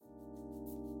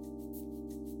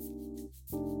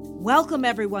Welcome,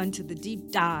 everyone, to The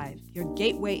Deep Dive, your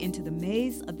gateway into the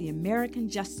maze of the American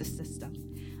justice system.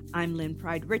 I'm Lynn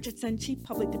Richardson, Chief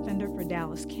Public Defender for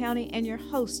Dallas County, and your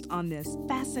host on this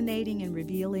fascinating and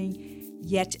revealing,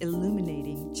 yet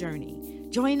illuminating journey.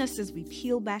 Join us as we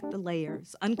peel back the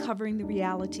layers, uncovering the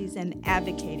realities and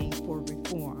advocating for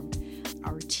reform.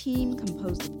 Our team,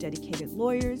 composed of dedicated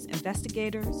lawyers,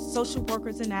 investigators, social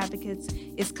workers, and advocates,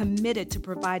 is committed to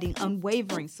providing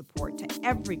unwavering support to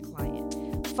every client,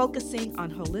 focusing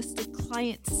on holistic,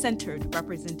 client-centered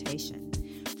representation,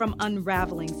 from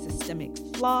unraveling systemic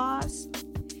flaws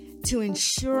to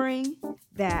ensuring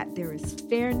that there is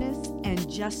fairness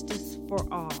and justice for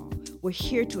all. We're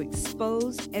here to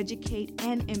expose, educate,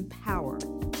 and empower.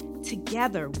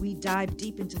 Together, we dive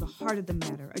deep into the heart of the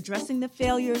matter, addressing the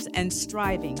failures and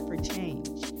striving for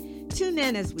change. Tune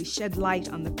in as we shed light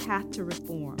on the path to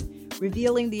reform,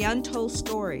 revealing the untold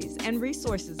stories and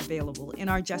resources available in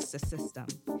our justice system.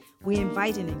 We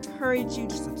invite and encourage you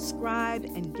to subscribe,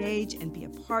 engage, and be a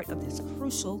part of this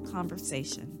crucial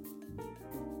conversation.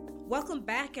 Welcome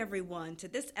back, everyone, to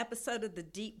this episode of The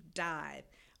Deep Dive.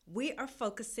 We are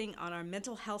focusing on our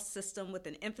mental health system with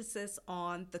an emphasis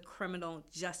on the criminal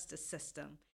justice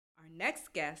system. Our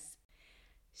next guest,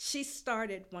 she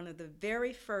started one of the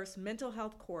very first mental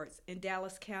health courts in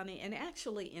Dallas County and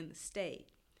actually in the state.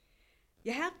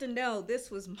 You have to know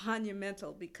this was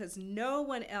monumental because no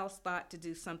one else thought to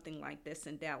do something like this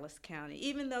in Dallas County,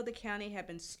 even though the county had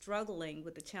been struggling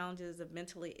with the challenges of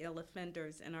mentally ill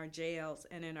offenders in our jails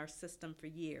and in our system for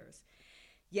years.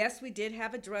 Yes, we did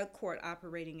have a drug court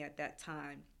operating at that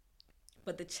time,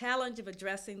 but the challenge of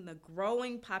addressing the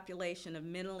growing population of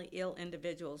mentally ill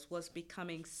individuals was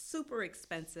becoming super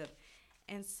expensive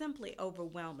and simply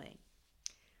overwhelming.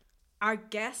 Our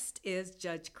guest is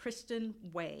Judge Kristin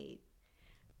Wade.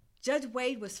 Judge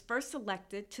Wade was first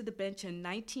elected to the bench in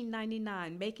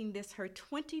 1999, making this her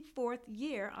 24th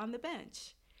year on the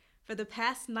bench. For the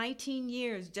past 19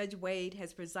 years, Judge Wade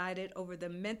has presided over the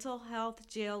Mental Health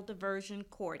Jail Diversion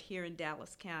Court here in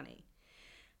Dallas County.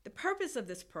 The purpose of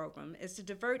this program is to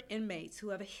divert inmates who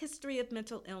have a history of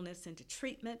mental illness into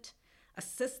treatment,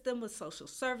 assist them with social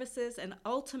services, and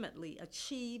ultimately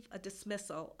achieve a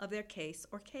dismissal of their case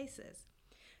or cases.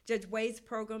 Judge Wade's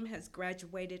program has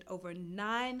graduated over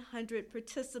 900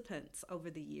 participants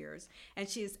over the years, and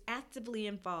she is actively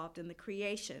involved in the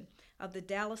creation of the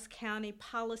Dallas County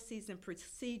policies and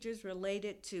procedures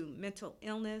related to mental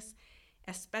illness,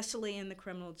 especially in the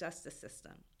criminal justice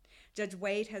system. Judge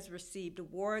Wade has received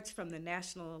awards from the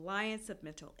National Alliance of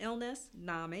Mental Illness,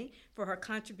 NAMI, for her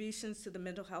contributions to the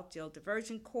Mental Health Jail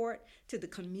Diversion Court, to the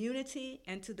community,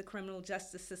 and to the criminal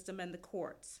justice system and the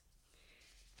courts.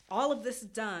 All of this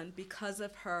done because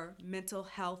of her mental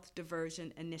health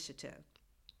diversion initiative.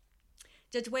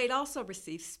 Judge Wade also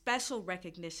received special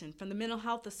recognition from the Mental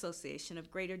Health Association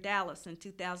of Greater Dallas in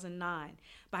 2009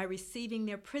 by receiving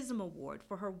their PRISM Award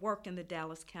for her work in the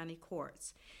Dallas County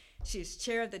courts. She is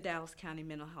chair of the Dallas County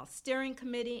Mental Health Steering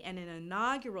Committee and an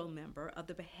inaugural member of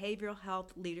the Behavioral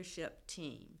Health Leadership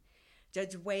Team.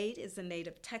 Judge Wade is a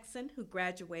native Texan who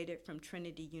graduated from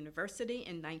Trinity University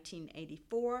in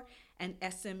 1984 and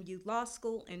SMU Law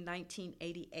School in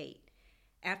 1988.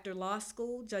 After law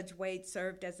school, Judge Wade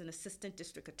served as an assistant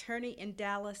district attorney in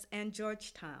Dallas and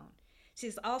Georgetown. She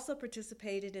has also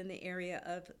participated in the area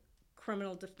of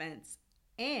criminal defense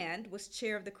and was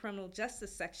chair of the criminal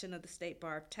justice section of the State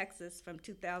Bar of Texas from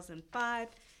 2005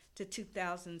 to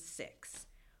 2006.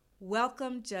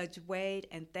 Welcome, Judge Wade,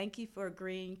 and thank you for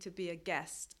agreeing to be a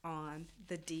guest on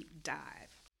The Deep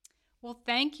Dive. Well,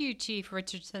 thank you, Chief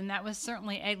Richardson. That was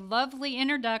certainly a lovely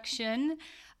introduction.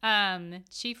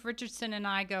 Chief Richardson and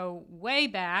I go way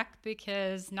back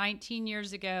because 19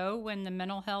 years ago when the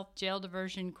Mental Health Jail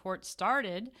Diversion Court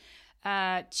started,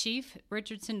 Chief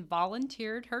Richardson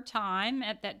volunteered her time.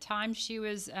 At that time, she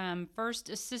was first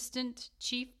Assistant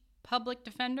Chief Public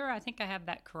Defender. I think I have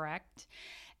that correct.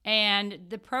 And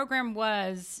the program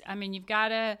was, you've got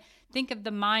to think of the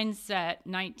mindset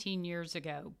 19 years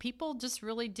ago. People just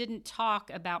really didn't talk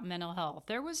about mental health.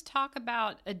 There was talk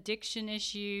about addiction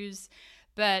issues,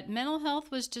 but mental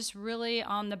health was just really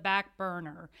on the back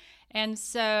burner. And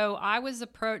so I was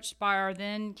approached by our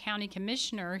then county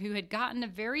commissioner who had gotten a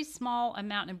very small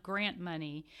amount of grant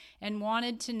money and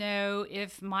wanted to know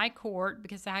if my court,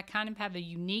 because I kind of have a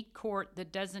unique court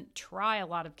that doesn't try a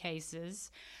lot of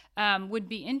cases, would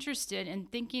be interested in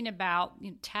thinking about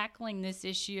tackling this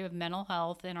issue of mental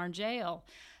health in our jail.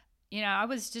 I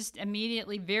was just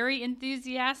immediately very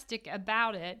enthusiastic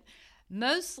about it,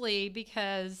 mostly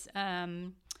because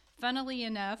funnily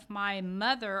enough, my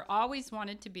mother always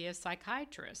wanted to be a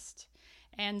psychiatrist.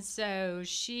 And so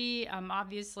she,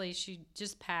 obviously, she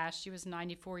just passed. She was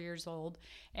 94 years old.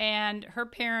 And her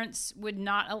parents would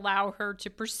not allow her to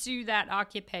pursue that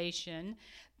occupation.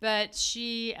 But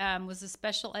she was a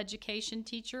special education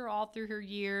teacher all through her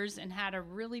years and had a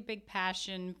really big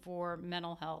passion for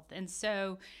mental health. And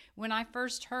so when I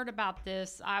first heard about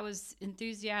this, I was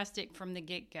enthusiastic from the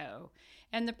get-go.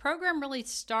 And the program really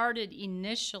started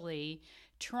initially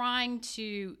trying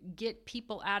to get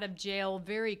people out of jail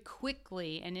very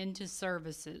quickly and into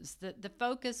services. The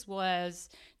focus was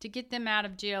to get them out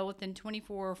of jail within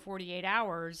 24 or 48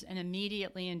 hours and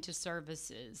immediately into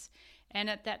services. And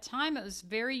at that time, it was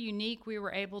very unique. We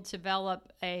were able to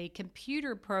develop a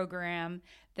computer program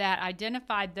that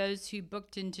identified those who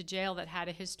booked into jail that had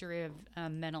a history of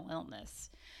mental illness.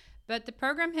 But the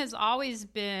program has always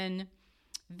been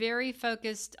very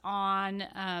focused on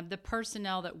the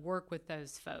personnel that work with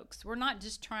those folks. We're not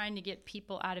just trying to get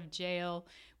people out of jail.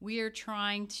 We are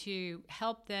trying to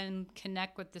help them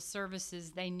connect with the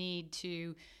services they need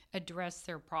to address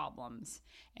their problems.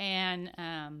 And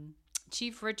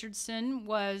Chief Richardson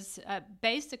was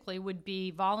basically would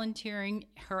be volunteering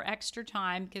her extra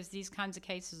time, because these kinds of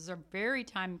cases are very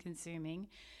time consuming,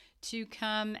 to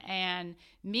come and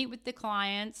meet with the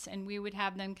clients, and we would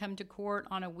have them come to court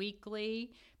on a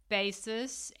weekly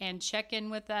basis and check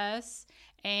in with us.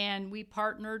 And we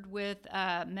partnered with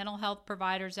mental health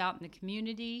providers out in the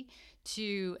community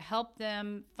to help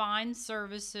them find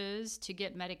services, to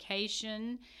get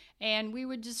medication. And we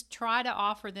would just try to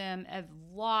offer them a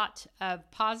lot of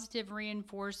positive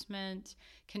reinforcement,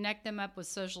 connect them up with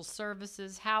social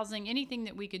services, housing, anything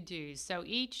that we could do. So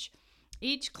each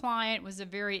client was a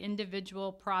very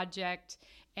individual project,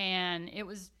 and it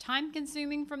was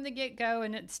time-consuming from the get-go,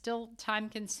 and it's still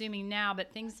time-consuming now,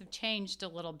 but things have changed a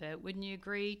little bit. Wouldn't you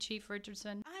agree, Chief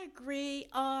Richardson? I agree.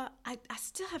 I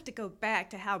still have to go back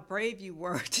to how brave you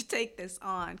were to take this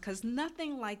on, because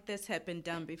nothing like this had been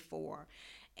done before.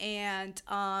 And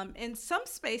in some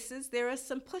spaces, there is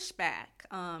some pushback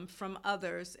from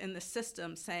others in the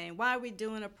system saying, why are we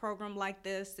doing a program like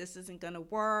this? This isn't going to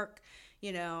work.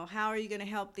 You know, how are you going to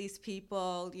help these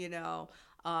people? You know,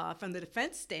 from the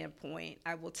defense standpoint,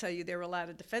 I will tell you there were a lot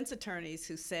of defense attorneys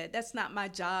who said, that's not my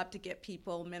job to get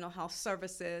people mental health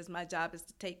services. My job is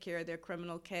to take care of their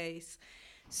criminal case.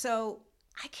 So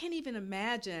I can't even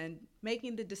imagine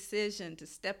making the decision to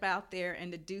step out there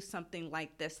and to do something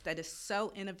like this that is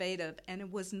so innovative, and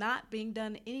it was not being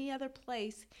done any other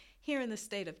place here in the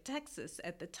state of Texas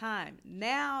at the time.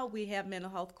 Now we have mental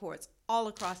health courts all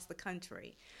across the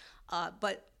country.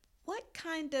 But what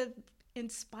kind of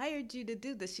inspired you to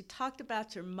do this? You talked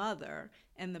about your mother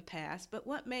in the past, but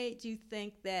what made you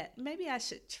think that maybe I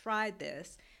should try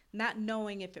this, not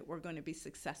knowing if it were going to be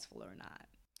successful or not?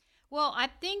 Well, I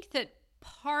think that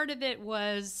part of it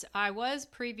was I was,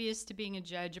 previous to being a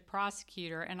judge, a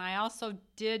prosecutor, and I also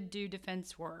did do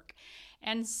defense work.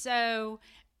 And so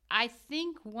I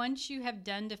think once you have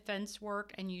done defense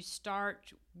work and you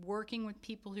start working with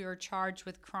people who are charged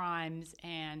with crimes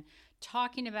and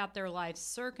talking about their life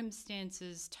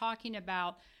circumstances, talking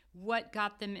about what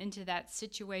got them into that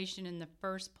situation in the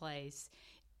first place,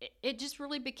 it just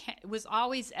really was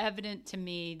always evident to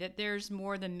me that there's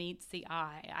more than meets the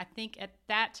eye. I think at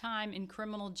that time in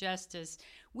criminal justice,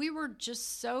 we were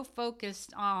just so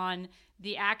focused on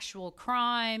the actual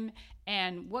crime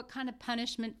and what kind of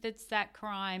punishment fits that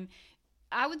crime.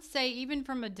 I would say, even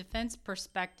from a defense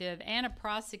perspective and a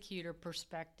prosecutor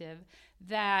perspective,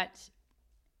 that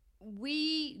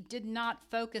we did not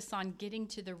focus on getting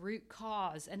to the root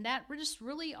cause. And that just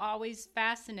really always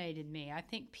fascinated me. I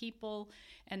think people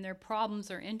and their problems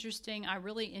are interesting. I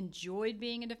really enjoyed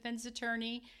being a defense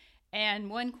attorney. And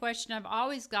one question I've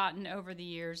always gotten over the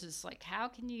years is like, how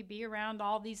can you be around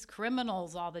all these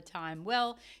criminals all the time?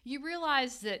 Well, you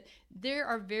realize that there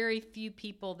are very few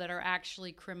people that are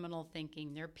actually criminal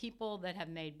thinking. There are people that have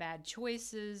made bad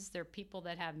choices. There are people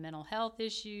that have mental health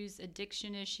issues,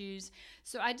 addiction issues.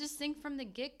 So I just think from the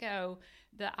get-go,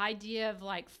 the idea of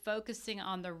like focusing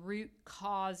on the root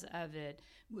cause of it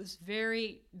was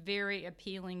very, very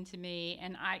appealing to me.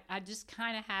 And I just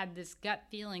kind of had this gut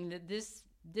feeling that this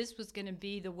was going to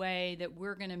be the way that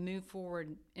we're going to move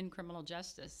forward in criminal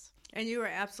justice. And you are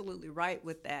absolutely right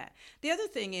with that. The other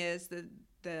thing is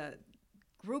the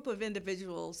group of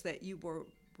individuals that you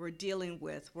were dealing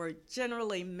with were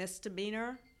generally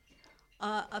misdemeanor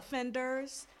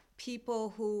offenders, people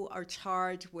who are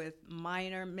charged with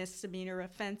minor misdemeanor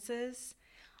offenses.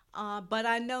 But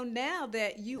I know now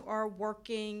that you are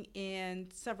working in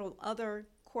several other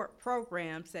court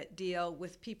programs that deal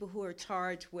with people who are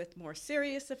charged with more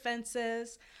serious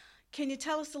offenses. Can you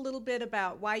tell us a little bit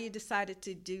about why you decided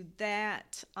to do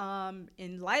that,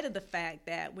 in light of the fact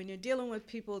that when you're dealing with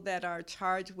people that are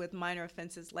charged with minor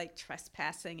offenses like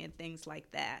trespassing and things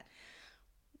like that,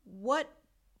 what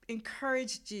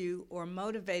encouraged you or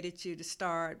motivated you to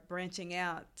start branching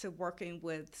out to working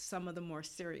with some of the more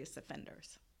serious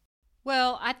offenders?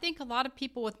 Well, I think a lot of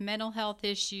people with mental health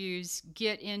issues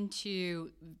get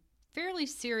into fairly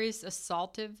serious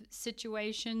assaultive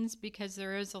situations because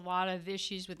there is a lot of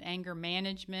issues with anger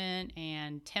management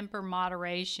and temper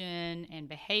moderation and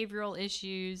behavioral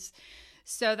issues.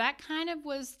 So that kind of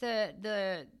was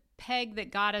the peg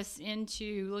that got us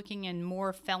into looking in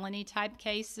more felony type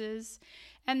cases.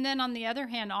 And then on the other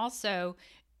hand, also,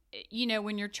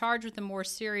 when you're charged with a more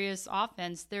serious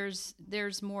offense,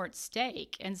 there's more at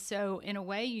stake. And so in a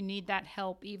way, you need that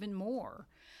help even more.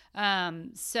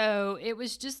 So it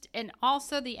was just, and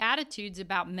also the attitudes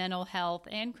about mental health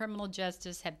and criminal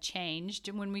justice have changed.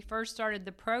 And when we first started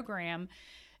the program,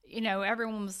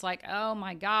 everyone was like, oh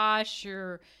my gosh,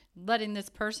 you're letting this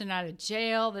person out of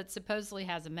jail that supposedly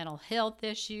has a mental health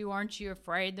issue. Aren't you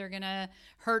afraid they're going to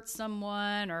hurt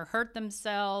someone or hurt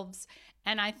themselves?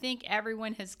 And I think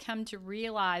everyone has come to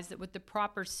realize that with the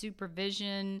proper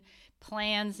supervision,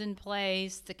 plans in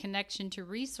place, the connection to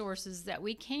resources, that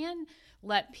we can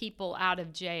let people out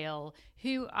of jail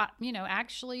who,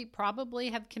 actually probably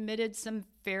have committed some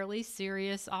fairly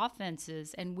serious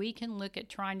offenses. And we can look at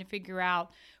trying to figure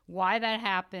out why that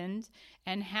happened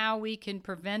and how we can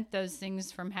prevent those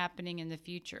things from happening in the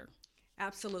future.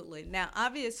 Absolutely. Now,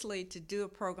 obviously, to do a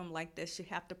program like this, you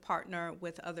have to partner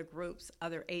with other groups,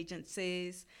 other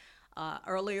agencies.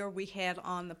 Earlier, we had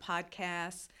on the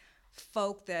podcast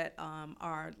folk that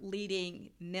are leading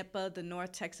NIPA, the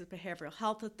North Texas Behavioral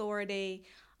Health Authority,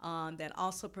 that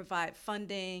also provide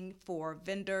funding for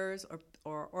vendors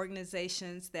or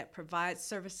organizations that provide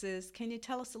services. Can you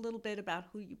tell us a little bit about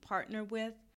who you partner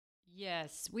with?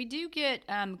 Yes, we do get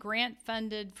grant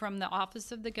funded from the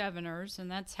Office of the Governors,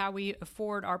 and that's how we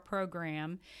afford our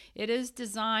program. It is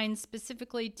designed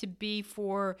specifically to be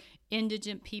for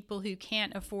indigent people who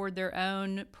can't afford their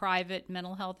own private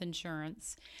mental health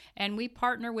insurance. And we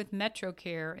partner with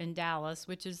MetroCare in Dallas,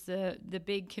 which is the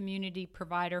big community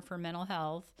provider for mental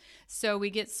health. So we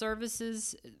get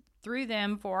services through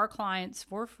them for our clients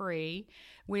for free.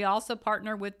 We also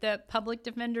partner with the Public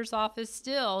Defender's Office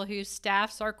still, who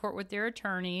staffs our court with their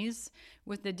attorneys,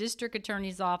 with the District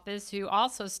Attorney's Office, who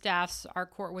also staffs our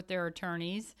court with their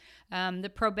attorneys,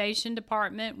 the Probation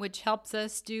Department, which helps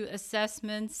us do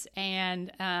assessments,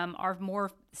 and our more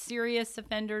serious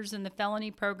offenders in the felony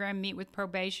program meet with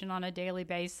probation on a daily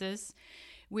basis.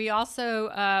 We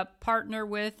also partner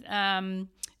with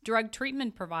drug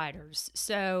treatment providers.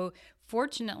 So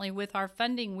fortunately, with our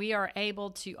funding, we are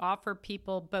able to offer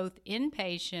people both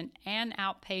inpatient and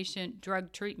outpatient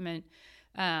drug treatment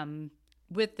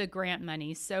with the grant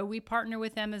money. So we partner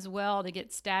with them as well to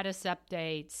get status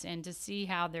updates and to see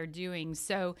how they're doing.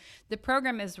 So the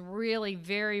program is really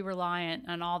very reliant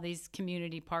on all these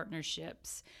community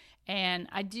partnerships. And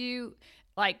I do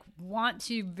want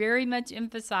to very much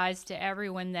emphasize to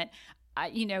everyone that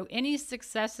any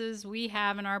successes we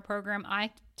have in our program,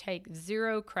 I take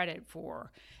zero credit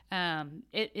for.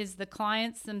 It is the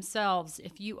clients themselves.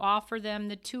 If you offer them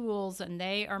the tools and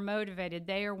they are motivated,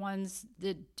 they are ones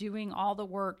that doing all the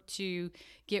work to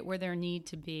get where they need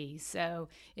to be. So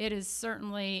it is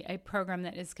certainly a program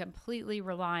that is completely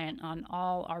reliant on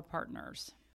all our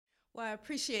partners. Well, I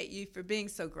appreciate you for being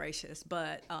so gracious,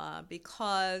 but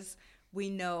because we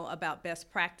know about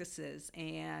best practices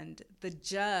and the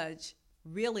judge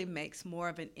really makes more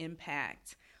of an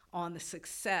impact on the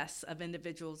success of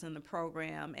individuals in the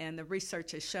program, and the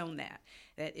research has shown that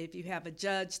if you have a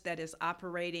judge that is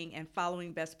operating and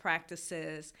following best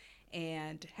practices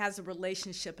and has a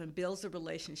relationship and builds a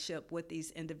relationship with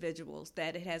these individuals,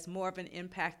 that it has more of an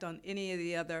impact on any of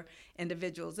the other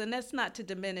individuals. And that's not to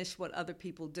diminish what other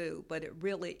people do, but it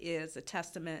really is a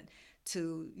testament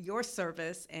to your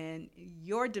service and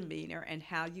your demeanor and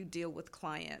how you deal with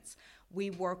clients. We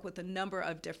work with a number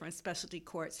of different specialty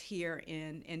courts here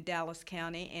in Dallas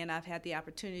County, and I've had the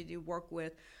opportunity to work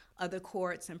with other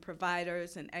courts and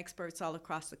providers and experts all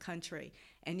across the country,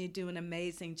 and you do an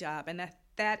amazing job, and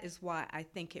that is why I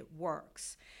think it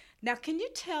works. Now, can you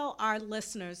tell our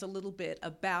listeners a little bit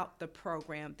about the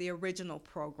program, the original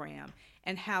program,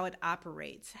 and how it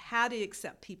operates? How do you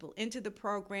accept people into the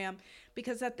program?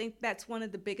 Because I think that's one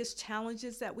of the biggest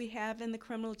challenges that we have in the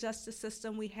criminal justice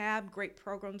system. We have great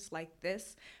programs like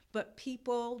this, but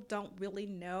people don't really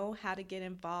know how to get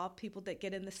involved. People that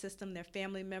get in the system, their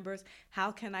family members,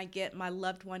 how can I get my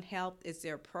loved one help? Is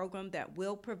there a program that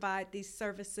will provide these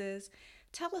services?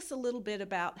 Tell us a little bit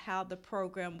about how the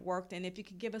program worked, and if you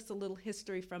could give us a little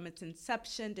history from its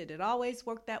inception. Did it always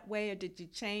work that way, or did you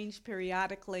change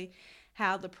periodically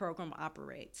how the program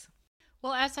operates?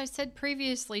 Well, as I said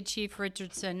previously, Chief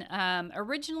Richardson,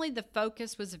 originally the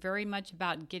focus was very much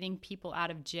about getting people out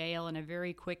of jail in a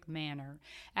very quick manner.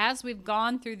 As we've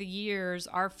gone through the years,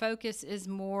 our focus is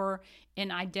more in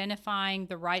identifying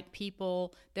the right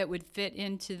people that would fit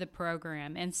into the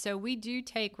program. And so we do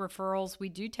take referrals. We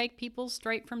do take people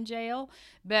straight from jail,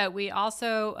 but we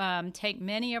also take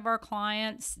many of our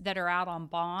clients that are out on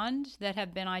bond that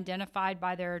have been identified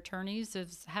by their attorneys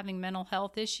as having mental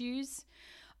health issues.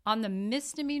 On the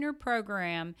misdemeanor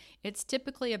program, it's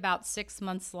typically about 6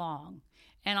 months long.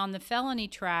 And on the felony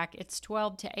track, it's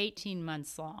 12 to 18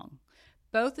 months long.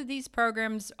 Both of these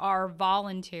programs are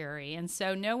voluntary, and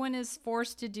so no one is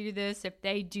forced to do this if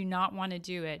they do not want to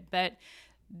do it. But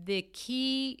the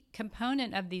key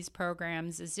component of these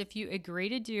programs is if you agree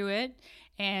to do it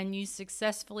and you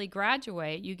successfully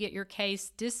graduate, you get your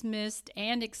case dismissed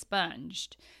and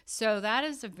expunged. So that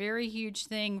is a very huge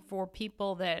thing for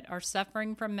people that are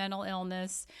suffering from mental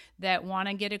illness, that want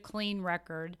to get a clean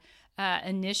record.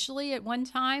 Initially, at one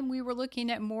time, we were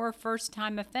looking at more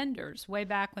first-time offenders way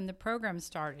back when the program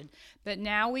started. But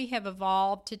now we have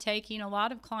evolved to taking a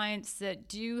lot of clients that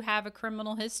do have a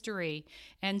criminal history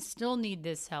and still need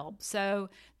this help. So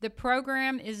the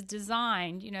program is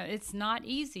designed, it's not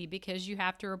easy because you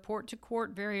have to report to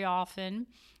court very often.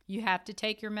 You have to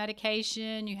take your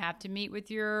medication. You have to meet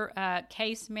with your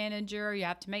case manager. You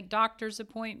have to make doctor's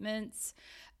appointments.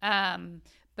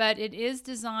 But it is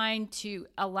designed to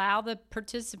allow the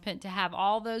participant to have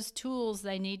all those tools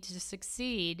they need to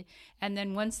succeed. And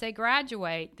then once they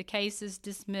graduate, the case is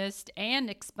dismissed and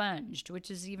expunged,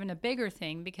 which is even a bigger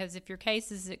thing, because if your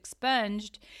case is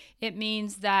expunged, it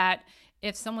means that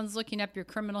if someone's looking up your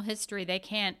criminal history, they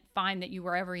can't find that you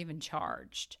were ever even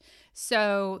charged.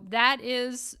 So that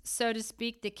is, so to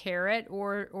speak, the carrot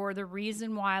or the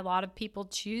reason why a lot of people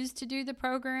choose to do the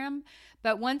program.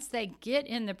 But once they get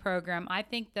in the program, I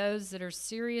think those that are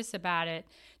serious about it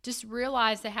just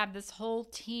realize they have this whole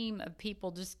team of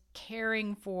people just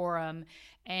caring for them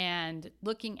and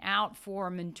looking out for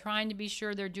them and trying to be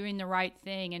sure they're doing the right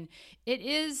thing. And it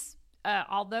is,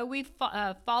 although we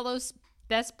follow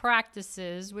best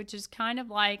practices, which is kind of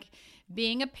like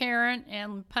being a parent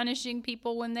and punishing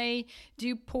people when they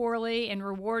do poorly and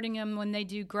rewarding them when they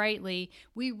do greatly,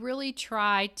 we really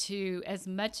try to, as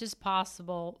much as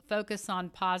possible, focus on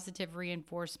positive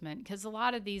reinforcement, because a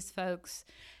lot of these folks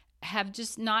have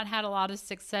just not had a lot of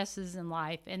successes in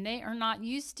life, and they are not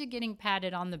used to getting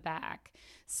patted on the back.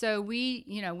 So we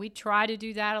try to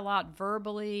do that a lot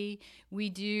verbally. We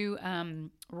do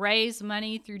raise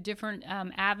money through different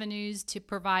avenues to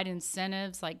provide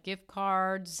incentives like gift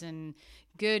cards and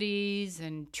goodies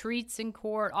and treats in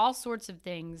court, all sorts of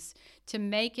things to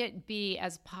make it be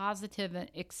as positive an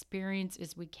experience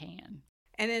as we can.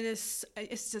 And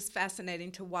it's just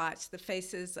fascinating to watch the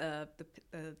faces of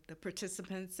the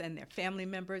participants and their family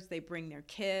members. They bring their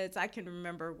kids. I can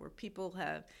remember where people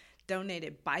have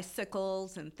donated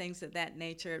bicycles and things of that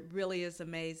nature. It really is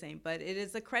amazing. But it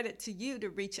is a credit to you to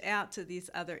reach out to these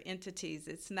other entities.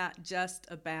 It's not just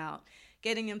about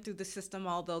getting them through the system,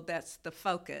 although that's the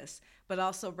focus, but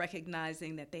also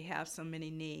recognizing that they have so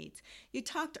many needs. You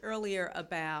talked earlier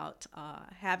about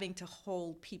having to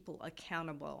hold people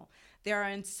accountable. There are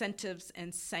incentives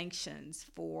and sanctions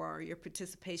for your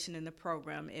participation in the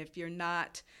program. If you're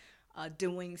not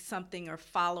doing something or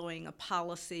following a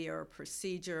policy or a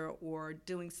procedure or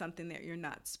doing something that you're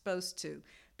not supposed to,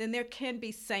 then there can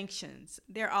be sanctions.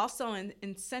 There are also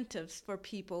incentives for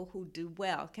people who do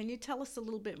well. Can you tell us a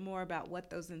little bit more about what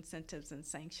those incentives and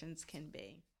sanctions can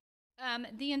be?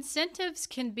 The incentives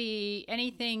can be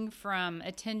anything from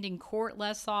attending court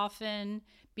less often,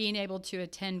 being able to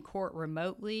attend court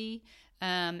remotely.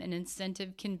 An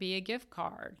incentive can be a gift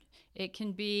card. It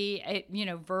can be,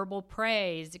 verbal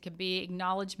praise. It can be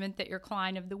acknowledgement that you're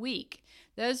client of the week.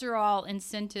 Those are all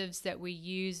incentives that we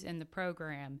use in the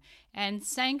program. And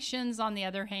sanctions, on the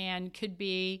other hand, could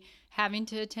be having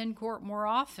to attend court more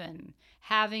often,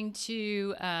 having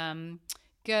to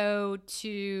go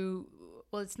to,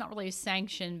 well, it's not really a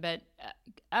sanction, but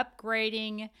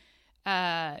upgrading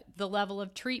the level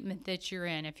of treatment that you're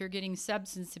in. If you're getting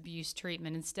substance abuse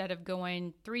treatment, instead of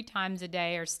going 3 times a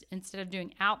day or instead of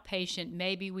doing outpatient,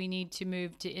 maybe we need to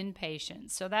move to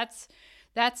inpatient. So that's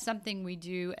that's something we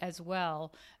do as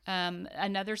well.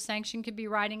 Another sanction could be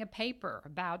writing a paper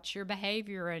about your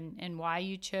behavior and why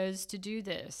you chose to do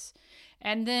this.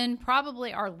 And then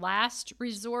probably our last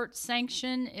resort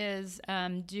sanction is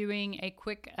doing a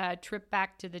quick trip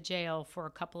back to the jail for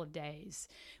a couple of days.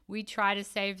 We try to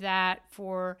save that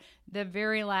for the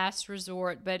very last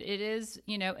resort, but it is,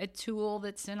 a tool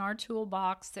that's in our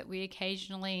toolbox that we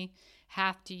occasionally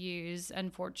have to use,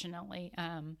 unfortunately.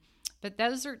 But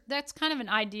that's kind of an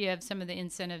idea of some of the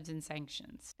incentives and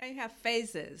sanctions. Now you have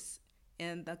phases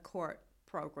in the court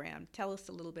program. Tell us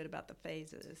a little bit about the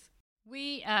phases.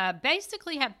 We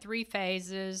basically have 3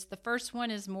 phases. The first one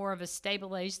is more of a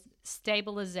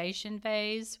stabilization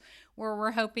phase, where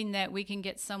we're hoping that we can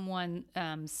get someone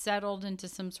settled into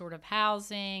some sort of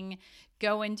housing,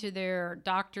 go into their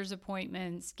doctor's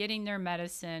appointments, getting their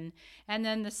medicine. And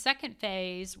then the second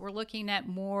phase, we're looking at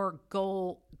more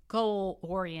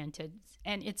goal-oriented.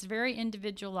 And it's very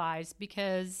individualized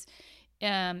because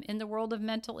in the world of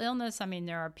mental illness,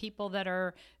 there are people that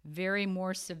are very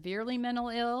more severely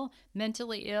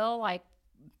mentally ill, like,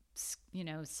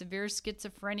 severe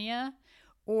schizophrenia,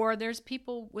 or there's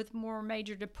people with more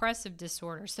major depressive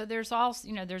disorder. So there's also,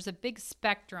 there's a big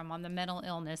spectrum on the mental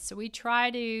illness. So we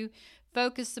try to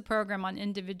focus the program on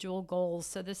individual goals.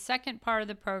 So the second part of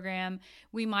the program,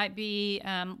 we might be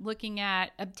looking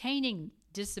at obtaining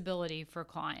disability for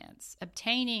clients,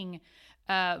 obtaining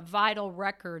vital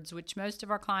records, which most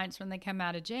of our clients, when they come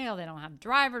out of jail, they don't have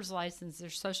driver's license, their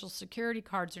social security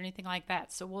cards, or anything like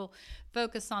that. So we'll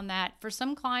focus on that. For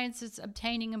some clients, it's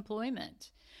obtaining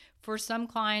employment. For some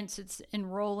clients, it's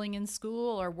enrolling in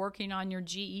school or working on your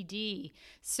GED.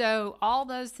 So all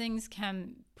those things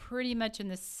come pretty much in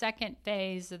the second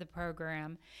phase of the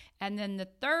program. And then the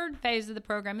third phase of the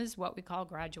program is what we call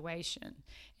graduation.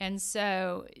 And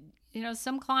so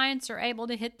some clients are able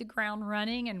to hit the ground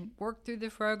running and work through the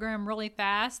program really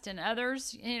fast, and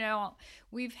others,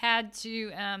 we've had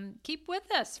to keep with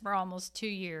us for almost 2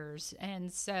 years.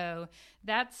 And so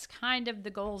that's kind of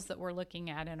the goals that we're looking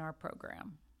at in our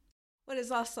program. What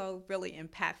is also really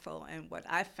impactful and what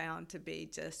I found to be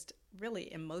just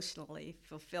really emotionally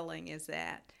fulfilling is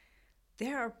that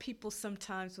there are people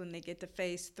sometimes when they get to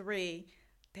phase 3,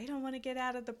 they don't want to get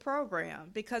out of the program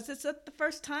because it's the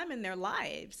first time in their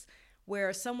lives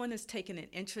where someone has taken an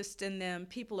interest in them.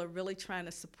 People are really trying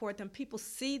to support them. People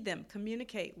see them,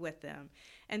 communicate with them.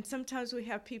 And sometimes we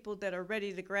have people that are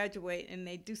ready to graduate and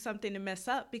they do something to mess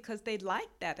up because they like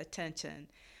that attention.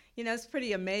 It's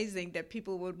pretty amazing that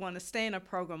people would want to stay in a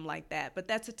program like that. But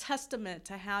that's a testament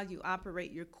to how you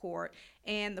operate your court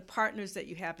and the partners that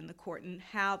you have in the court and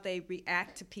how they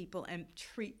react to people and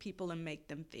treat people and make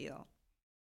them feel.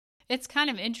 It's kind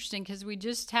of interesting because we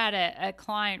just had a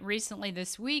client recently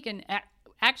this week, and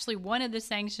actually one of the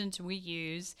sanctions we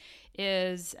use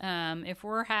is if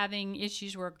we're having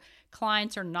issues where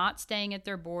clients are not staying at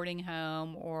their boarding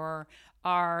home or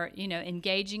are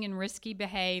engaging in risky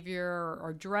behavior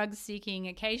or drug seeking,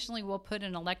 occasionally we'll put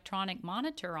an electronic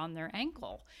monitor on their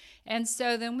ankle. And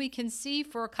so then we can see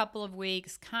for a couple of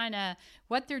weeks kind of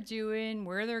what they're doing,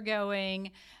 where they're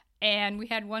going. And we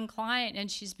had one client,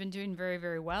 and she's been doing very,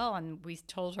 very well. And we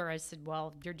told her, I said,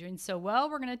 well, you're doing so well,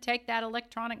 we're going to take that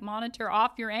electronic monitor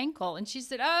off your ankle. And she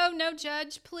said, oh, no,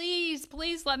 Judge, please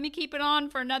let me keep it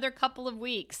on for another couple of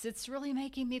weeks. It's really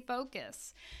making me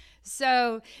focus.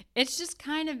 So it's just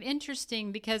kind of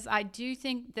interesting because I do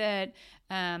think that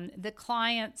the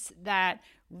clients that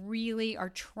really are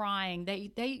trying,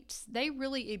 they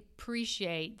really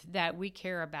appreciate that we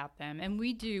care about them. And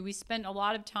we do. We spend a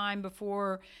lot of time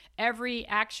before every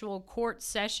actual court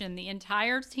session. The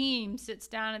entire team sits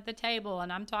down at the table,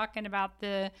 and I'm talking about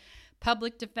the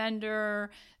public defender,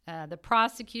 the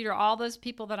prosecutor, all those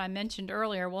people that I mentioned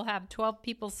earlier. We'll have 12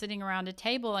 people sitting around a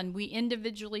table, and we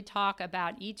individually talk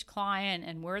about each client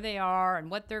and where they are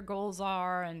and what their goals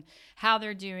are and how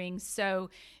they're doing. So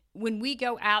when we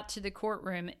go out to the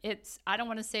courtroom, I don't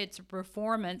want to say it's a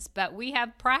performance, but we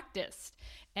have practiced.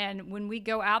 And when we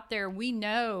go out there, we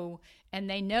know, and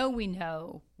they know we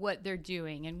know what they're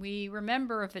doing. And we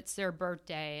remember if it's their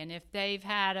birthday and if they've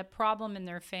had a problem in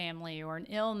their family or an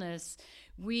illness,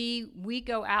 we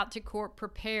go out to court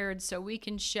prepared so we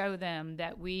can show them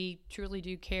that we truly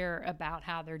do care about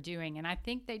how they're doing. And I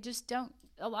think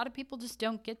a lot of people just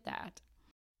don't get that.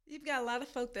 You've got a lot of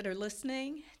folk that are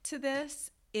listening to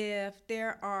this. If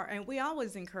there are, and we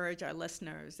always encourage our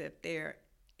listeners, if there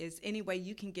is any way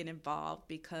you can get involved,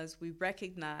 because we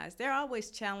recognize there are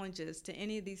always challenges to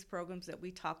any of these programs that we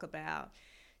talk about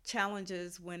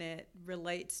challenges when it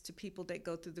relates to people that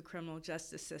go through the criminal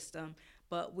justice system,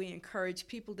 but we encourage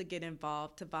people to get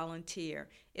involved, to volunteer.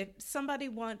 If somebody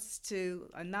wants to,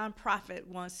 a nonprofit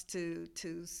wants to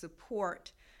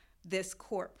support this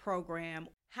court program,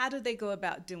 how do they go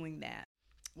about doing that?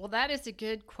 Well, that is a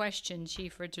good question,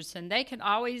 Chief Richardson. They can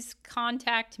always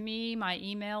contact me. My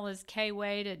email is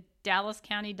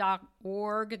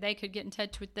kwade@dallascounty.org. They could get in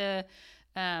touch with the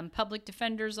public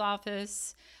defender's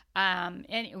office.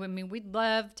 We'd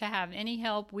love to have any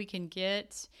help we can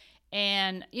get.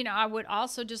 And, I would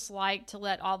also just like to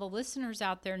let all the listeners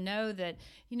out there know that,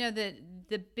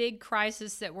 the big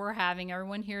crisis that we're having,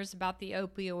 everyone hears about the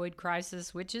opioid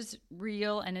crisis, which is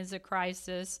real and is a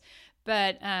crisis.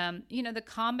 But, the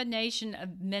combination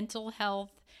of mental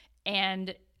health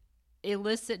and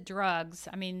illicit drugs,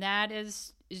 that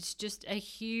is just a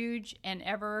huge and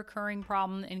ever-occurring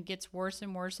problem and gets worse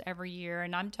and worse every year.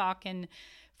 And I'm talking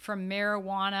from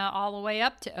marijuana all the way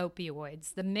up to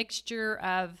opioids. The mixture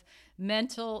of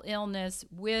mental illness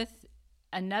with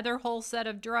another whole set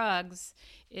of drugs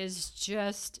is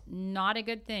just not a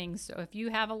good thing. So if you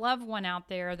have a loved one out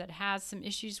there that has some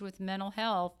issues with mental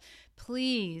health,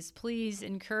 please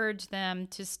encourage them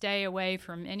to stay away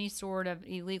from any sort of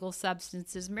illegal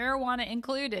substances, marijuana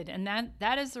included. And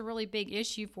that is a really big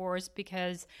issue for us,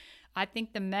 because I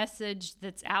think the message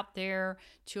that's out there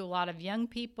to a lot of young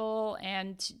people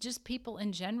and just people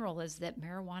in general is that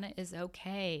marijuana is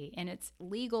okay, and it's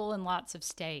legal in lots of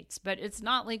states, but it's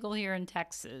not legal here in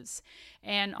Texas.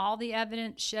 And all the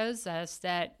evidence shows us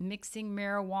that mixing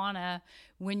marijuana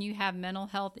when you have mental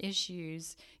health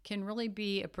issues can really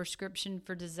be a prescription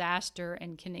for disaster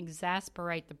and can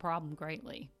exacerbate the problem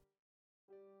greatly.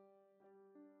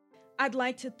 I'd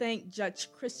like to thank Judge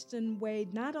Kristin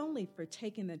Wade not only for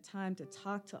taking the time to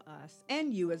talk to us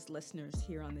and you as listeners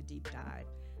here on The Deep Dive,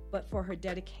 but for her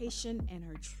dedication and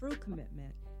her true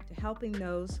commitment to helping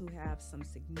those who have some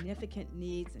significant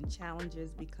needs and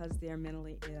challenges because they're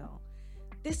mentally ill.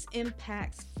 This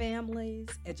impacts families,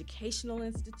 educational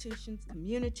institutions,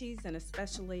 communities, and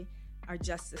especially our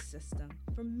justice system.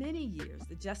 For many years,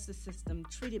 the justice system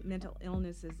treated mental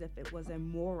illness as if it was a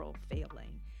moral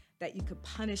failing, that you could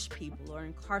punish people or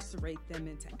incarcerate them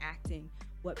into acting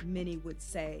what many would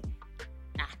say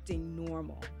acting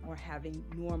normal or having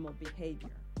normal behavior.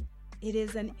 It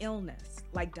is an illness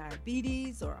like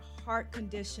diabetes or a heart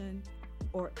condition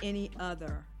or any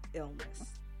other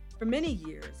illness. For many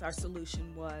years, our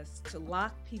solution was to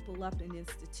lock people up in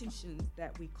institutions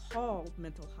that we called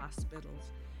mental hospitals,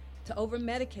 to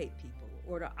over-medicate people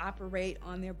or to operate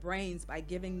on their brains by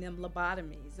giving them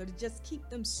lobotomies, or to just keep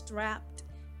them strapped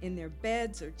in their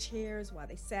beds or chairs while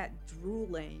they sat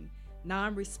drooling,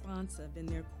 non-responsive in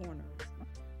their corners.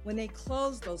 When they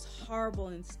closed those horrible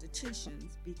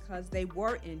institutions because they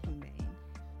were inhumane,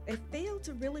 they failed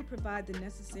to really provide the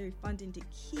necessary funding to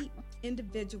keep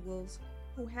individuals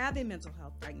who have a mental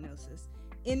health diagnosis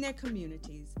in their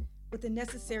communities with the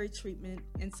necessary treatment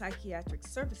and psychiatric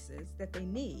services that they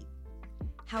need.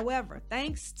 However,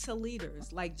 thanks to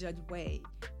leaders like Judge Wade,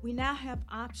 we now have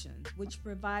options which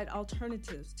provide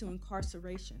alternatives to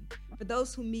incarceration for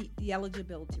those who meet the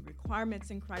eligibility requirements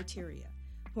and criteria,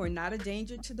 who are not a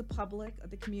danger to the public or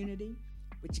the community,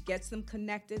 which gets them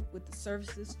connected with the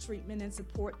services, treatment, and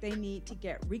support they need to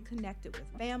get reconnected with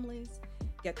families,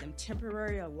 get them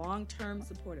temporary or long-term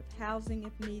supportive housing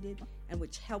if needed, and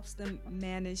which helps them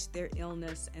manage their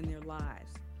illness and their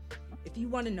lives. If you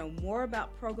want to know more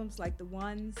about programs like the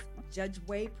ones Judge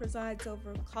Wade presides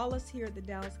over, call us here at the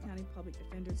Dallas County Public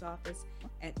Defender's Office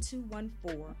at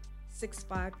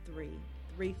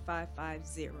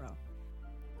 214-653-3550.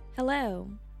 Hello.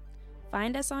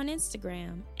 Find us on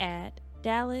Instagram at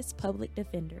Dallas Public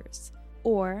Defenders,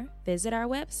 or visit our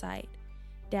website,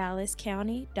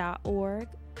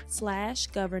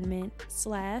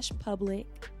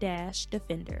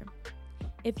 dallascounty.org/government/public-defender.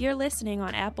 If you're listening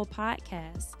on Apple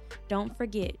Podcasts, don't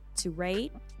forget to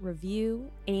rate, review,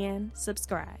 and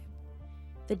subscribe.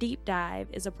 The Deep Dive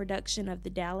is a production of the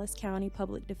Dallas County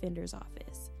Public Defender's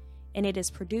Office, and it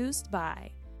is produced by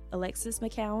Alexis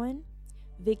McCowan,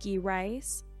 Vicki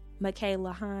Rice,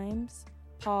 Michaela Himes,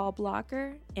 Paul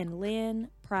Blocker, and Lynn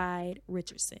Pride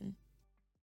Richardson.